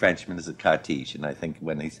 Every Frenchman is a Cartesian, I think,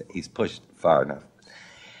 when he's pushed far enough.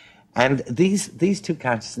 And these two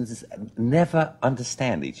consciousnesses never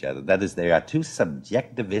understand each other. That is, they are two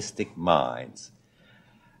subjectivistic minds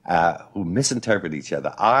who misinterpret each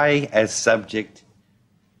other. I, as subject,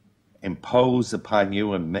 impose upon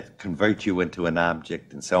you and convert you into an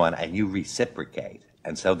object and so on, and you reciprocate.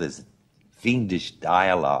 And so this fiendish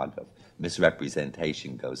dialogue of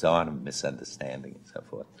misrepresentation goes on, and misunderstanding and so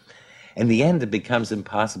forth. In the end, it becomes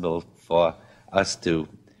impossible for us to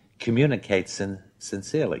communicate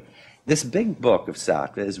sincerely. This big book of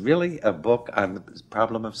Sartre is really a book on the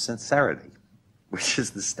problem of sincerity, which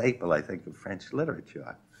is the staple, I think, of French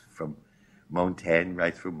literature, from Montaigne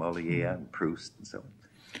right through Molière and Proust and so on.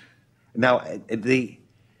 Now,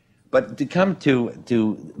 but to come to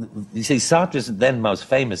you see, Sartre's then most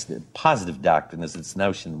famous positive doctrine is its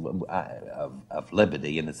notion of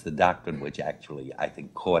liberty, and it's the doctrine which actually, I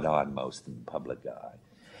think, caught on most in the public eye.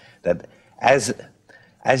 That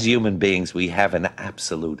as human beings, we have an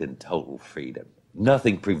absolute and total freedom.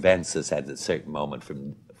 Nothing prevents us at a certain moment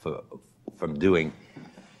from doing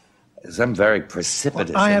some very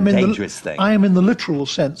precipitous and dangerous thing. I am in the literal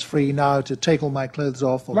sense free now to take all my clothes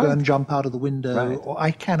off or Right. go and jump out of the window, Right. or I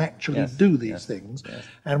can actually Yes, do these yes, things. yes.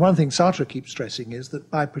 And one thing Sartre keeps stressing is that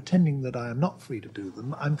by pretending that I am not free to do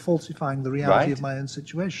them, I'm falsifying the reality Right. of my own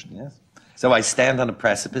situation. Yes. So I stand on a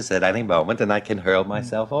precipice at any moment, and I can hurl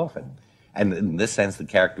myself off it. And in this sense, the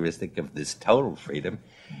characteristic of this total freedom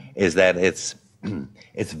is that it's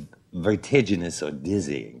vertiginous or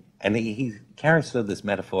dizzying. And he carries through this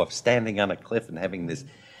metaphor of standing on a cliff and having this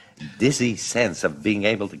dizzy sense of being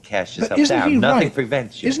able to cast But yourself isn't down. he Nothing right?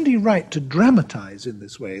 prevents you. Isn't he right to dramatize in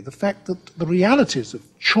this way the fact that the realities of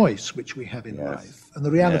choice which we have in Yes. life and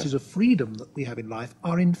the realities Yes. of freedom that we have in life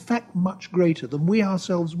are in fact much greater than we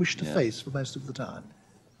ourselves wish to Yes. face for most of the time?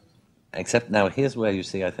 Except now, here's where you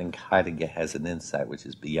see, I think, Heidegger has an insight which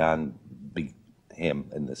is beyond him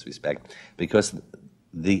in this respect, because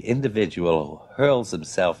the individual who hurls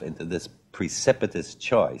himself into this precipitous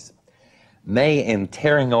choice may, in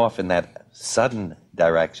tearing off in that sudden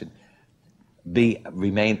direction,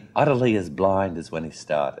 remain utterly as blind as when he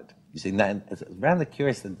started. You see, now, it's rather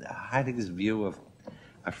curious that Heidegger's view of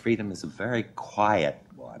freedom is a very quiet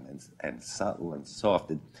one and subtle and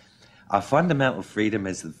soft. Our fundamental freedom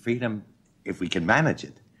is the freedom, if we can manage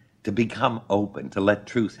it, to become open, to let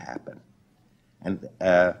truth happen. And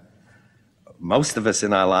most of us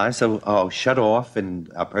in our lives are shut off in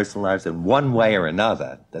our personal lives in one way or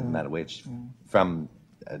another, doesn't matter which, from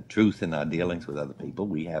truth in our dealings with other people.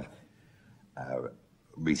 We have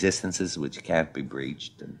resistances which can't be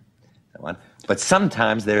breached and so on. But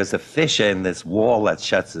sometimes there is a fissure in this wall that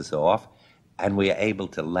shuts us off, and we are able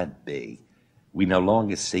to let be. We no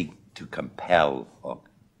longer seek to compel.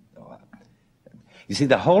 You see,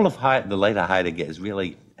 the whole of the later Heidegger is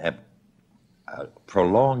really a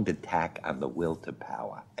prolonged attack on the will to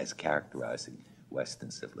power as characterizing Western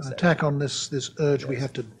civilization. An attack on this urge we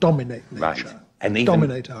have to dominate nature, Right. And even,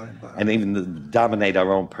 dominate our environment. And even dominate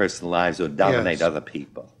our own personal lives or dominate Yes. other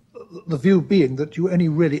people. The view being that you only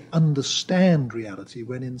really understand reality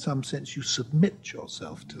when in some sense you submit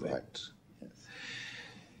yourself to it.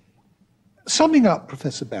 Summing up,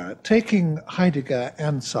 Professor Barrett, taking Heidegger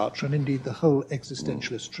and Sartre, and indeed the whole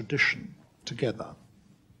existentialist tradition together,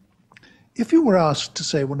 if you were asked to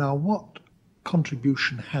say, well, now, what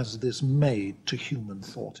contribution has this made to human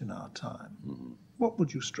thought in our time, what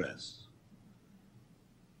would you stress?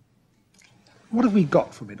 What have we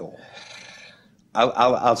got from it all?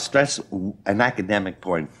 I'll stress an academic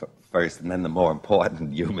point first, and then the more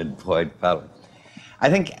important human point following. I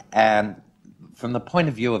think from the point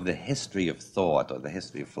of view of the history of thought or the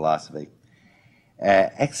history of philosophy,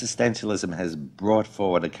 existentialism has brought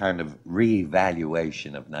forward a kind of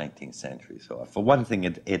re-evaluation of 19th century thought. For one thing,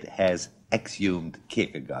 it has exhumed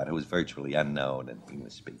Kierkegaard, who was virtually unknown in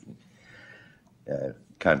English-speaking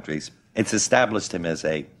countries. It's established him as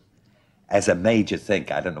a major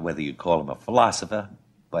thinker. I don't know whether you'd call him a philosopher,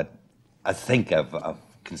 but a thinker of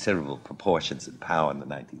considerable proportions and power in the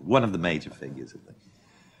 19th. One of the major figures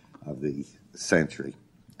of the century.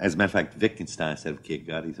 As a matter of fact, Wittgenstein said of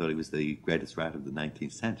Kierkegaard, he thought he was the greatest writer of the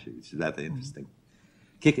 19th century, which is rather interesting.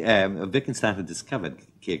 Wittgenstein had discovered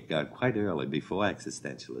Kierkegaard quite early, before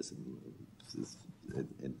existentialism,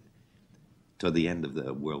 toward the end of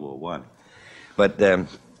the World War I. But the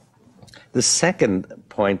second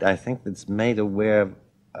point, I think, that's made people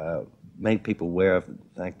aware of the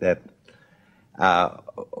fact that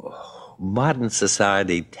modern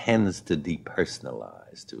society tends to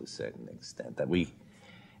depersonalize to a certain extent, that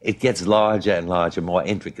it gets larger and larger, more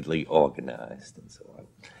intricately organized and so on.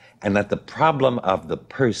 And that the problem of the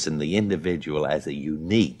person, the individual as a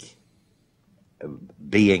unique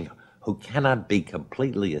being who cannot be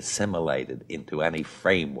completely assimilated into any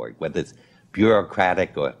framework, whether it's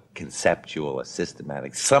bureaucratic or conceptual or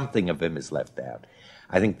systematic, something of him is left out.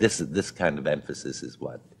 I think this kind of emphasis is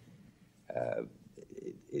what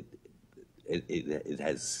it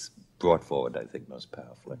has brought forward, I think, most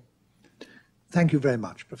powerfully. Thank you very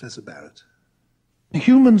much, Professor Barrett.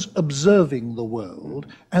 Humans observing the world,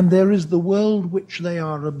 and there is the world which they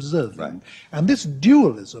are observing. Right. And this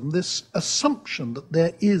dualism, this assumption that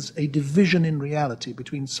there is a division in reality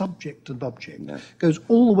between subject and object, yeah, goes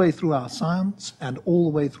all the way through our science and all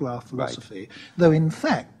the way through our philosophy, right, though in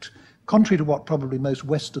fact, contrary to what probably most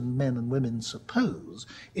Western men and women suppose,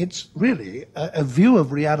 it's really a view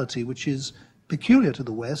of reality which is peculiar to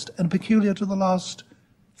the West and peculiar to the last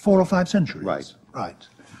 4 or 5 centuries. Right. Right.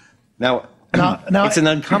 Now it's an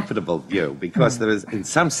uncomfortable view because there is, in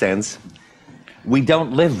some sense, we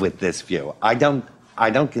don't live with this view. I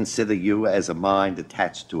don't consider you as a mind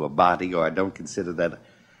attached to a body, or I don't consider that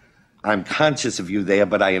I'm conscious of you there,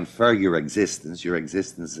 but I infer your existence. Your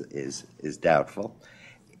existence is doubtful.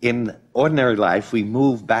 In ordinary life, we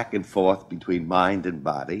move back and forth between mind and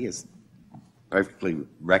body in perfectly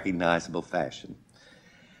recognizable fashion,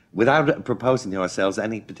 without proposing to ourselves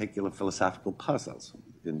any particular philosophical puzzles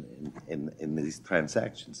in these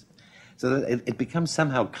transactions. So that it becomes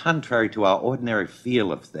somehow contrary to our ordinary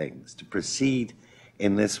feel of things to proceed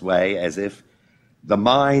in this way, as if the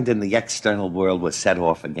mind and the external world were set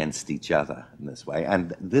off against each other in this way.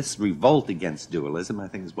 And this revolt against dualism, I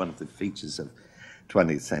think, is one of the features of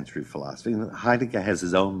 20th century philosophy. And Heidegger has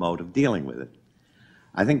his own mode of dealing with it.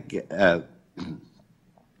 I think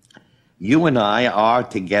you and I are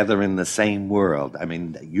together in the same world. I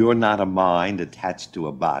mean, you're not a mind attached to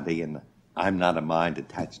a body, and I'm not a mind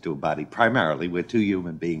attached to a body. Primarily, we're 2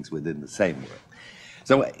 human beings within the same world.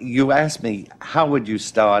 So you asked me, how would you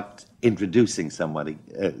start introducing someone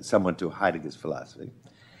to Heidegger's philosophy?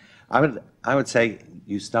 I would say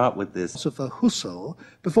you start with this philosopher Husserl,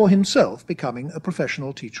 before himself becoming a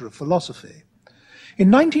professional teacher of philosophy. In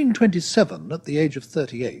 1927, at the age of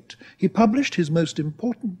 38, he published his most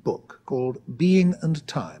important book called Being and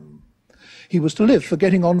Time. He was to live for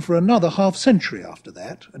getting on for another half-century after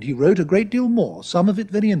that, and he wrote a great deal more, some of it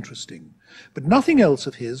very interesting. But nothing else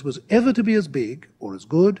of his was ever to be as big, or as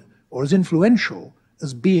good, or as influential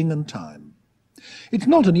as Being and Time. It's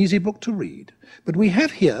not an easy book to read, but we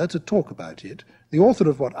have here to talk about it the author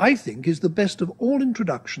of what I think is the best of all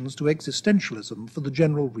introductions to existentialism for the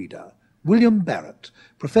general reader, William Barrett,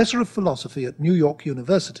 professor of philosophy at New York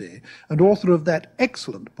University and author of that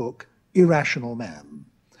excellent book, Irrational Man.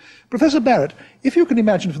 Professor Barrett, if you can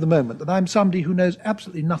imagine for the moment that I'm somebody who knows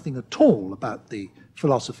absolutely nothing at all about the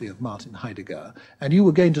philosophy of Martin Heidegger, and you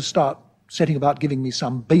were going to start setting about giving me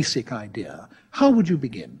some basic idea, how would you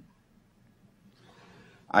begin?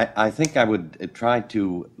 I think I would try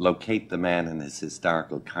to locate the man in his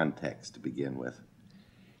historical context to begin with.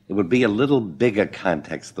 It would be a little bigger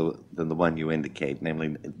context than the one you indicate,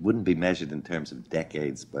 namely, it wouldn't be measured in terms of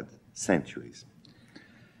decades, but centuries.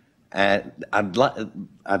 And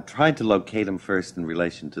I'd try to locate him first in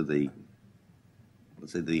relation to the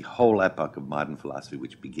whole epoch of modern philosophy,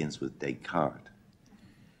 which begins with Descartes.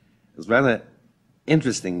 It was rather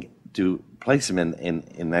interesting to place him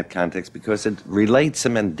in that context because it relates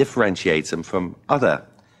him and differentiates him from other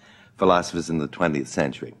philosophers in the 20th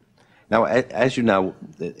century. Now, as you know,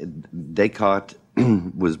 Descartes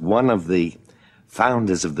was one of the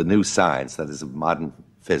founders of the new science, that is, of modern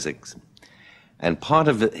physics. And part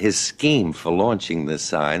of his scheme for launching this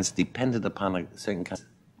science depended upon a certain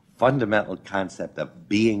fundamental concept of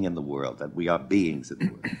being in the world, that we are beings in the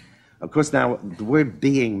world. Of course, now, the word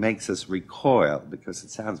being makes us recoil because it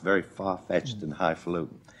sounds very far-fetched and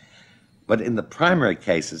highfalutin. But in the primary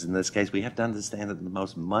cases, in this case, we have to understand it in the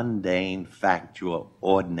most mundane, factual,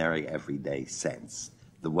 ordinary, everyday sense,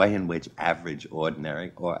 the way in which average,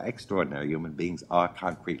 ordinary, or extraordinary human beings are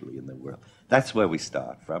concretely in the world. That's where we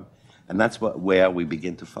start from, and that's where we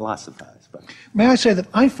begin to philosophize from. May I say that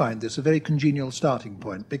I find this a very congenial starting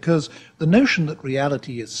point, because the notion that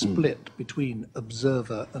reality is split between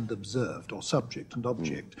observer and observed, or subject and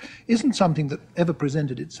object, isn't something that ever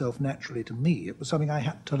presented itself naturally to me. It was something I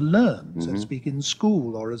had to learn, so to speak, in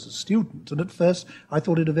school or as a student, and at first I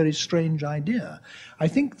thought it a very strange idea. I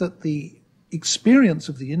think that the experience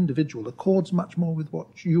of the individual accords much more with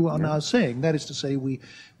what you are now saying. That is to say, we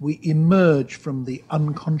emerge from the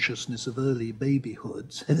unconsciousness of early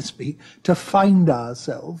babyhood, so to speak, to find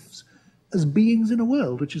ourselves as beings in a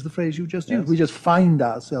world, which is the phrase you just used. We just find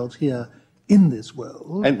ourselves here in this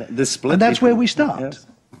world, and that's where we start. Yes.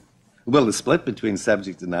 Well, the split between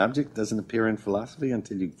subject and object doesn't appear in philosophy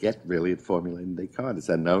until you get really at formulating Descartes. It's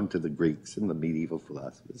unknown to the Greeks and the medieval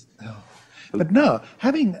philosophers. Oh. But now,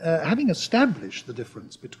 having established the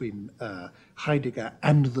difference between Heidegger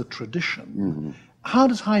and the tradition, how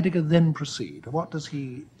does Heidegger then proceed? How does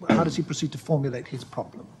he proceed to formulate his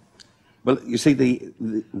problem? Well, you see,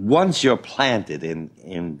 once you're planted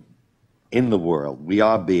in the world, we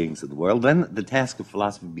are beings of the world, then the task of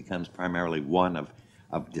philosophy becomes primarily one of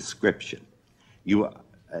description.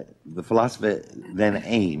 The philosopher then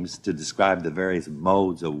aims to describe the various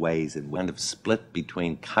modes or ways in kind of split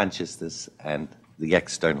between consciousness and the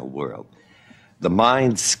external world. The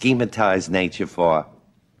mind's schematized nature for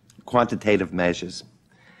quantitative measures,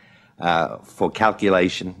 for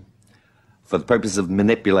calculation, for the purpose of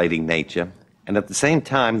manipulating nature, and at the same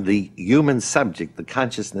time, the human subject, the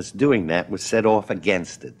consciousness doing that, was set off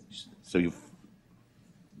against it. So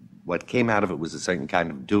what came out of it was a certain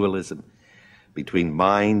kind of dualism between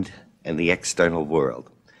mind and the external world.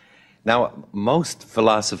 Now, most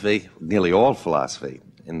philosophy, nearly all philosophy,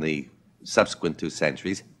 in the subsequent 2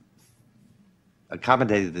 centuries,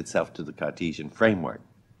 accommodated itself to the Cartesian framework.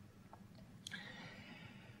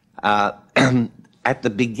 At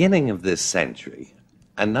the beginning of this century,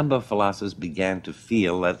 a number of philosophers began to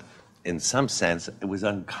feel that, in some sense, it was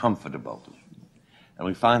uncomfortable. And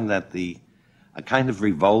we find that a kind of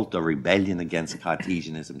revolt or rebellion against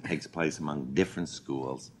Cartesianism takes place among different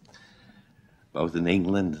schools, both in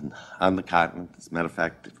England and on the continent, as a matter of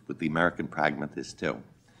fact, with the American pragmatists too.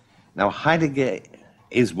 Now, Heidegger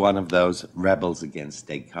is one of those rebels against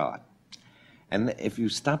Descartes. And if you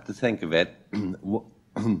stop to think of it,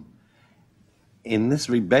 in this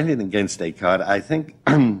rebellion against Descartes, I think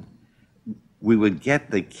we would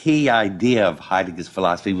get the key idea of Heidegger's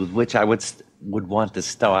philosophy with which I would want to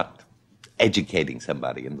start educating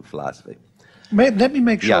somebody in the philosophy. Let me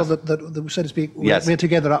make sure that, so to speak, we're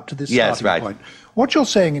together up to this starting point. What you're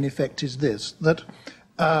saying, in effect, is this, that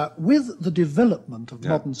with the development of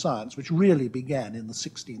modern science, which really began in the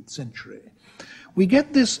 16th century, we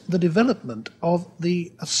get the development of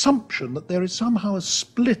the assumption that there is somehow a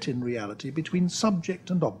split in reality between subject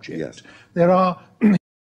and object. Yes. There are...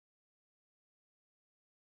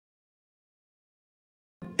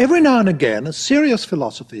 Every now and again, a serious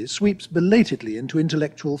philosophy sweeps belatedly into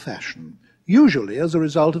intellectual fashion, usually as a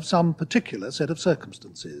result of some particular set of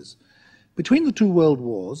circumstances. Between the 2 world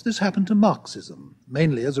wars, this happened to Marxism,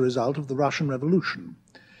 mainly as a result of the Russian Revolution.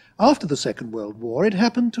 After the Second World War, it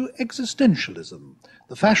happened to existentialism,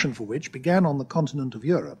 the fashion for which began on the continent of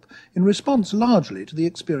Europe, in response largely to the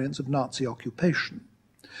experience of Nazi occupation.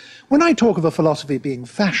 When I talk of a philosophy being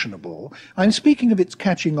fashionable, I'm speaking of its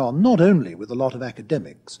catching on not only with a lot of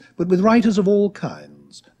academics, but with writers of all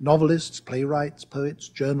kinds, novelists, playwrights, poets,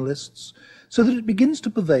 journalists, so that it begins to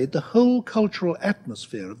pervade the whole cultural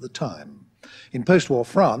atmosphere of the time. In post-war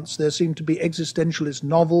France, there seemed to be existentialist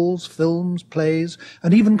novels, films, plays,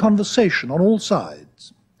 and even conversation on all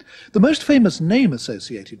sides. The most famous name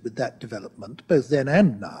associated with that development, both then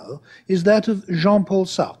and now, is that of Jean-Paul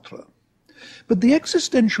Sartre. But the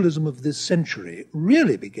existentialism of this century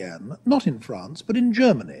really began, not in France, but in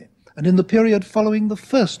Germany, and in the period following the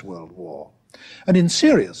First World War. And in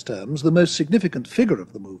serious terms, the most significant figure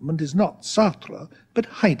of the movement is not Sartre, but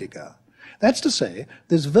Heidegger. That's to say,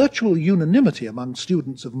 there's virtual unanimity among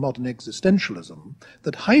students of modern existentialism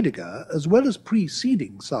that Heidegger, as well as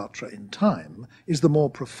preceding Sartre in time, is the more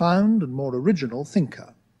profound and more original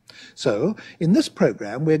thinker. So, in this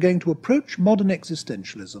program, we're going to approach modern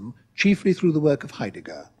existentialism chiefly through the work of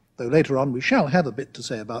Heidegger, though later on we shall have a bit to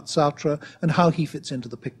say about Sartre and how he fits into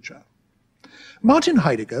the picture. Martin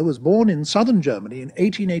Heidegger was born in southern Germany in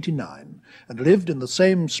 1889 and lived in the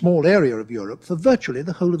same small area of Europe for virtually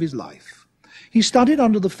the whole of his life. He studied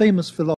under the famous philosopher